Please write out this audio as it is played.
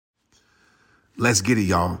Let's get it,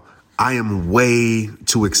 y'all. I am way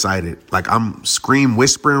too excited. Like I'm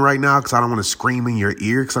whispering right now because I don't want to scream in your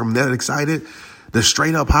ear because I'm that excited. The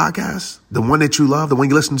Straight Up podcast, the one that you love, the one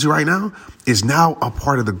you're listening to right now, is now a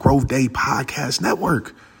part of the Growth Day Podcast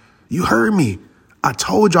Network. You heard me. I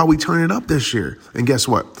told y'all we turn it up this year. And guess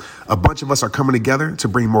what? A bunch of us are coming together to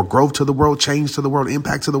bring more growth to the world, change to the world,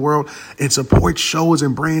 impact to the world, and support shows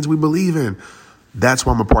and brands we believe in. That's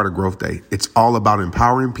why I'm a part of Growth Day. It's all about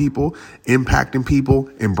empowering people, impacting people,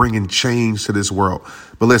 and bringing change to this world.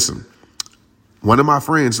 But listen, one of my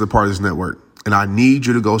friends is a part of this network, and I need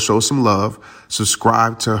you to go show some love.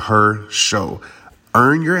 Subscribe to her show.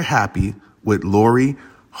 Earn Your Happy with Lori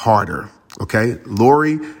Harder. Okay?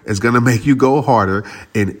 Lori is going to make you go harder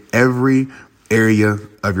in every area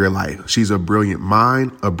of your life. She's a brilliant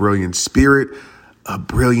mind, a brilliant spirit, a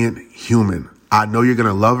brilliant human. I know you're going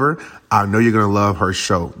to love her. I know you're going to love her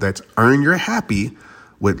show. That's Earn Your Happy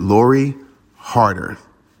with Lori Harder.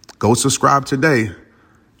 Go subscribe today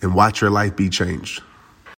and watch your life be changed.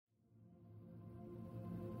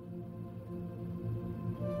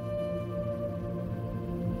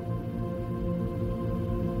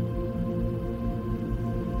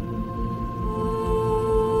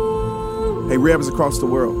 Hey, Rehabs across the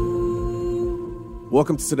world.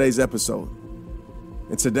 Welcome to today's episode.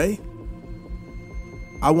 And today,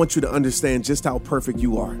 I want you to understand just how perfect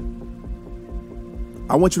you are.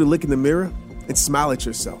 I want you to look in the mirror and smile at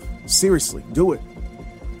yourself. Seriously, do it.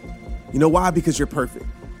 You know why? Because you're perfect.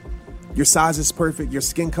 Your size is perfect. Your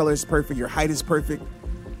skin color is perfect. Your height is perfect.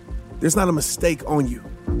 There's not a mistake on you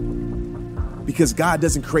because God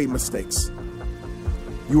doesn't create mistakes.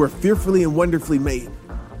 You are fearfully and wonderfully made.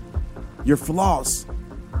 Your flaws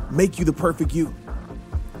make you the perfect you.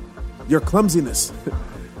 Your clumsiness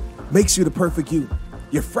makes you the perfect you.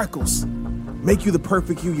 Your freckles make you the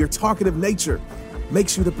perfect you. Your talkative nature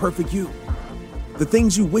makes you the perfect you. The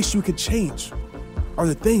things you wish you could change are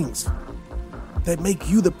the things that make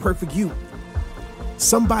you the perfect you.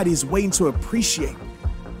 Somebody is waiting to appreciate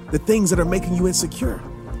the things that are making you insecure.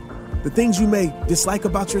 The things you may dislike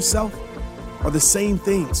about yourself are the same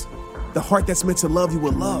things the heart that's meant to love you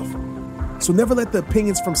will love. So never let the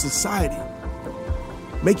opinions from society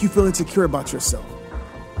make you feel insecure about yourself.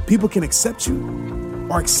 People can accept you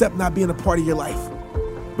or accept not being a part of your life,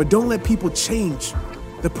 but don't let people change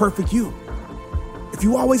the perfect you. If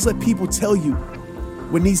you always let people tell you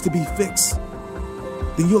what needs to be fixed,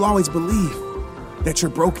 then you'll always believe that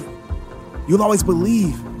you're broken. You'll always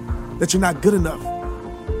believe that you're not good enough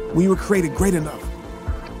when you were created great enough.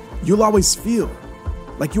 You'll always feel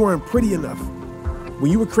like you aren't pretty enough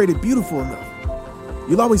when you were created beautiful enough.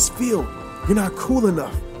 You'll always feel you're not cool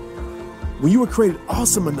enough when you were created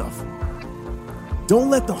awesome enough. Don't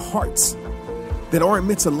let the hearts that aren't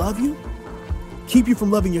meant to love you keep you from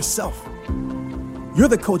loving yourself. You're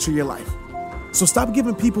the coach of your life. So stop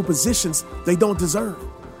giving people positions they don't deserve.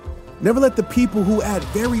 Never let the people who add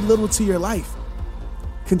very little to your life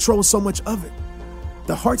control so much of it.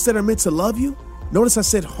 The hearts that are meant to love you, notice I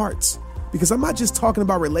said hearts, because I'm not just talking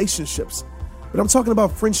about relationships, but I'm talking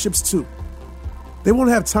about friendships too. They won't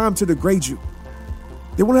have time to degrade you.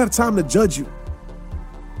 They won't have time to judge you.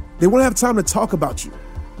 They won't have time to talk about you.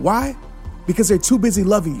 Why? Because they're too busy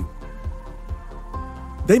loving you.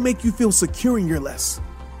 They make you feel secure in your less.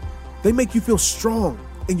 They make you feel strong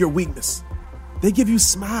in your weakness. They give you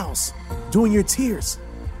smiles during your tears.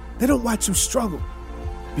 They don't watch you struggle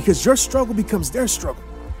because your struggle becomes their struggle.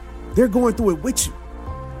 They're going through it with you.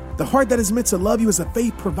 The heart that is meant to love you is a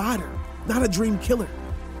faith provider, not a dream killer.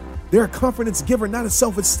 They're a confidence giver, not a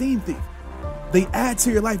self-esteem thief. They add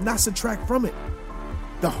to your life, not subtract from it.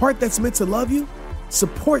 The heart that's meant to love you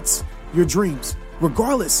supports your dreams,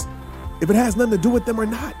 regardless if it has nothing to do with them or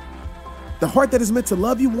not. The heart that is meant to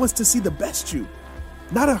love you wants to see the best you,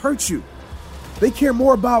 not to hurt you. They care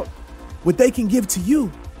more about what they can give to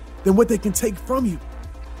you than what they can take from you.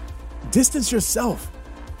 Distance yourself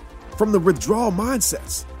from the withdrawal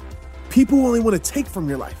mindsets, people who only want to take from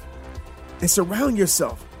your life, and surround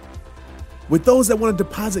yourself with those that want to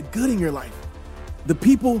deposit good in your life. The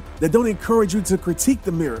people that don't encourage you to critique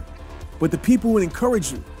the mirror, but the people who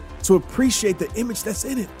encourage you to appreciate the image that's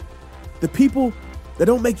in it. The people that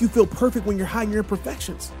don't make you feel perfect when you're hiding your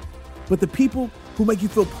imperfections, but the people who make you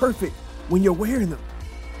feel perfect when you're wearing them.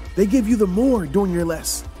 They give you the more during your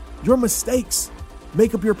less. Your mistakes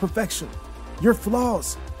make up your perfection. Your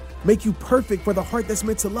flaws make you perfect for the heart that's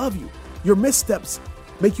meant to love you. Your missteps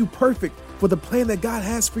make you perfect for the plan that God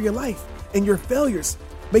has for your life. And your failures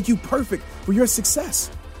make you perfect for your success.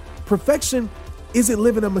 Perfection isn't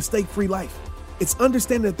living a mistake-free life. It's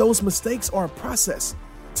understanding that those mistakes are a process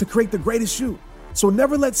to create the greatest you. So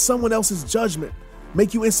never let someone else's judgment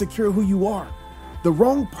make you insecure who you are. The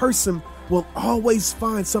wrong person will always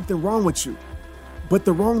find something wrong with you. But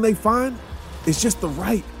the wrong they find is just the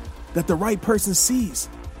right that the right person sees.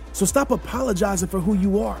 So stop apologizing for who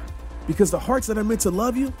you are, because the hearts that are meant to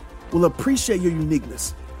love you will appreciate your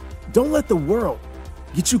uniqueness. Don't let the world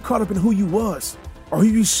get you caught up in who you was or who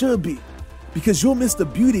you should be, because you'll miss the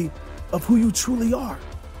beauty of who you truly are.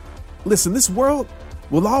 Listen, this world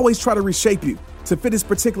will always try to reshape you to fit its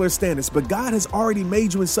particular standards, but God has already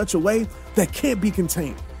made you in such a way that can't be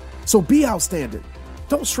contained. So be outstanding.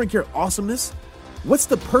 Don't shrink your awesomeness. What's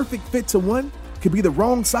the perfect fit to one could be the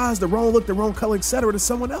wrong size, the wrong look, the wrong color, etc. to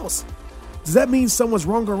someone else. Does that mean someone's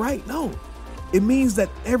wrong or right? No. It means that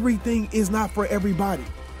everything is not for everybody.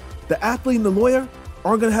 The athlete and the lawyer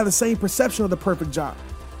aren't going to have the same perception of the perfect job.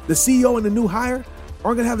 The CEO and the new hire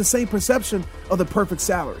aren't going to have the same perception of the perfect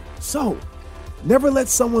salary. So, never let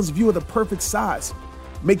someone's view of the perfect size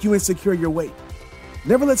make you insecure your weight.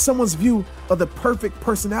 Never let someone's view of the perfect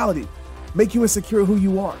personality make you insecure who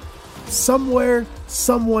you are. Somewhere,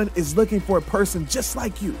 someone is looking for a person just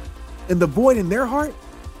like you, and the void in their heart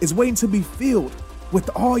is waiting to be filled with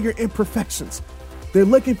all your imperfections. They're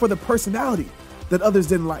looking for the personality that others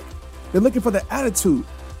didn't like. They're looking for the attitude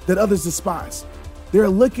that others despise. They're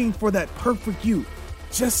looking for that perfect you.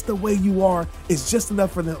 Just the way you are is just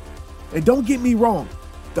enough for them. And don't get me wrong,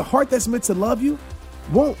 the heart that's meant to love you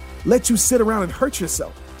won't let you sit around and hurt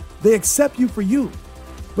yourself. They accept you for you,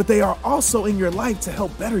 but they are also in your life to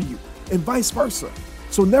help better you, and vice versa.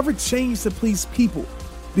 So never change to please people,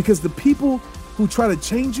 because the people who try to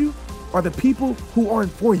change you are the people who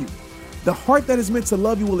aren't for you. The heart that is meant to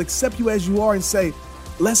love you will accept you as you are and say,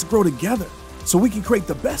 let's grow together so we can create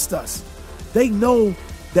the best us. They know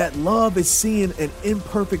that love is seeing an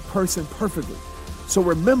imperfect person perfectly. So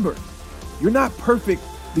remember, you're not perfect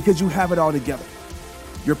because you have it all together.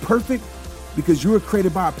 You're perfect because you were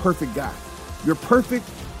created by a perfect God. You're perfect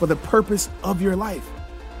for the purpose of your life.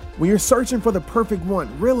 When you're searching for the perfect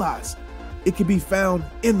one, realize it can be found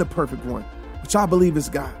in the perfect one, which I believe is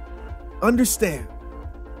God. Understand,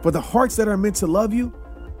 for the hearts that are meant to love you,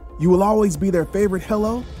 you will always be their favorite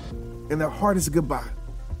hello and their hardest goodbye.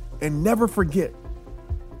 And never forget,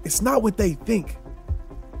 it's not what they think,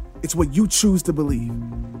 it's what you choose to believe.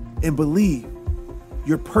 And believe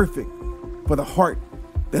you're perfect for the heart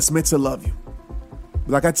that's meant to love you.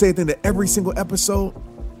 Like I say at the end of every single episode,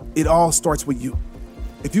 it all starts with you.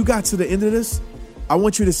 If you got to the end of this, I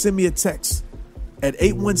want you to send me a text at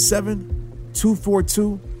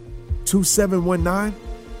 817-242-2719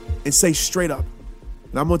 and say straight up.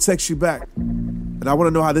 And I'm going to text you back. And I want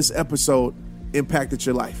to know how this episode impacted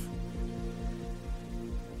your life.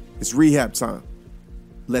 It's rehab time.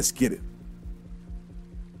 Let's get it.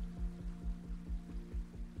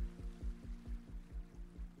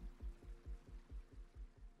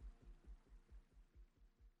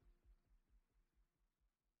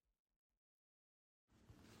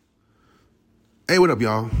 Hey, what up,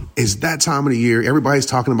 y'all? It's that time of the year. Everybody's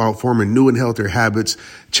talking about forming new and healthier habits.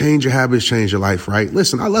 Change your habits, change your life, right?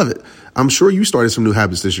 Listen, I love it. I'm sure you started some new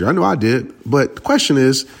habits this year. I know I did. But the question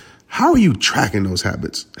is, how are you tracking those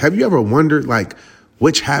habits? Have you ever wondered,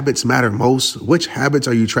 which habits matter most? Which habits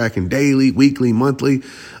are you tracking daily, weekly, monthly?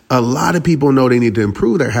 A lot of people know they need to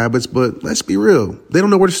improve their habits, but let's be real. They don't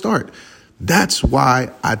know where to start. That's why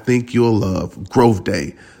I think you'll love Growth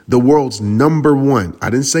Day, the world's number one, I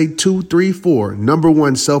didn't say 2, 3, 4, number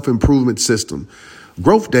one self-improvement system.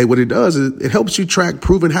 Growth Day, what it does is it helps you track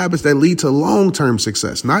proven habits that lead to long-term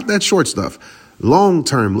success, not that short stuff.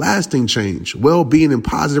 Long-term, lasting change, well-being, and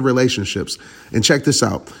positive relationships. And check this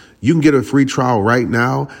out. You can get a free trial right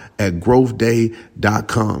now at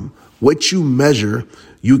growthday.com. What you measure,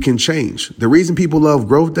 you can change. The reason people love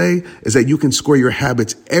Growth Day is that you can score your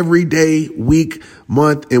habits every day, week,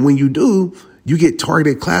 month. And when you do, you get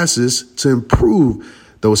targeted classes to improve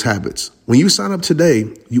those habits. When you sign up today,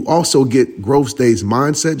 you also get Growth Day's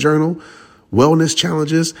mindset journal, wellness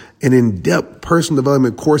challenges, and in-depth personal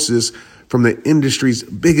development courses from the industry's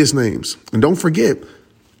biggest names. And don't forget,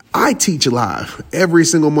 I teach live every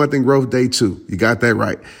single month in Growth Day too. You got that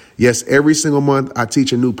right. Yes, every single month I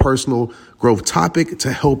teach a new personal growth topic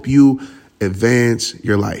to help you advance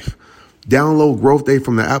your life. Download Growth Day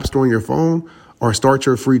from the App Store on your phone or start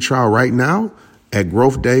your free trial right now at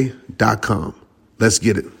growthday.com. Let's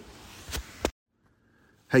get it.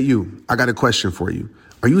 Hey, you, I got a question for you.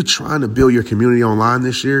 Are you trying to build your community online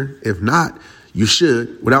this year? If not, you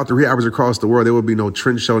should. Without the rehabbers across the world, there would be no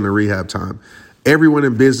trend show in the rehab time. Everyone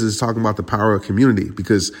in business is talking about the power of community,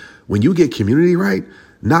 because when you get community right,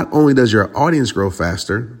 not only does your audience grow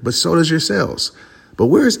faster, but so does your sales. But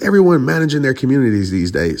where's everyone managing their communities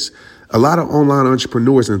these days? A lot of online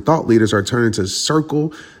entrepreneurs and thought leaders are turning to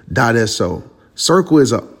Circle.so. Circle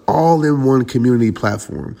is an all-in-one community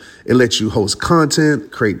platform. It lets you host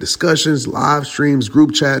content, create discussions, live streams,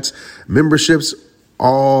 group chats, memberships,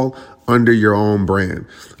 all under your own brand.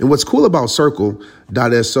 And what's cool about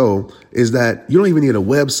Circle.so is that you don't even need a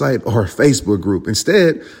website or a Facebook group.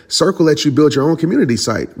 Instead, Circle lets you build your own community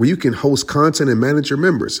site where you can host content and manage your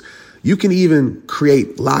members. You can even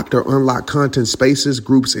create locked or unlocked content spaces,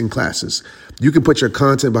 groups, and classes. You can put your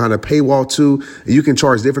content behind a paywall too, and you can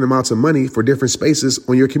charge different amounts of money for different spaces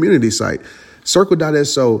on your community site.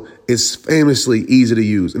 Circle.so is famously easy to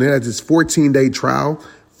use, and it has its 14-day trial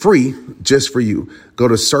free just for you. Go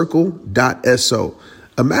to Circle.so.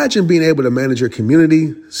 Imagine being able to manage your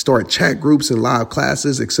community, start chat groups and live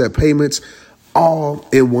classes, accept payments, all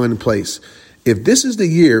in one place. If this is the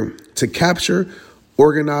year to capture,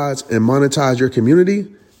 organize, and monetize your community,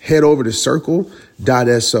 head over to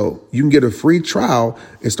Circle.so. You can get a free trial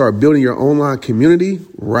and start building your online community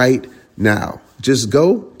right now. Just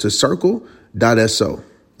go to Circle.so.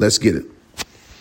 Let's get it.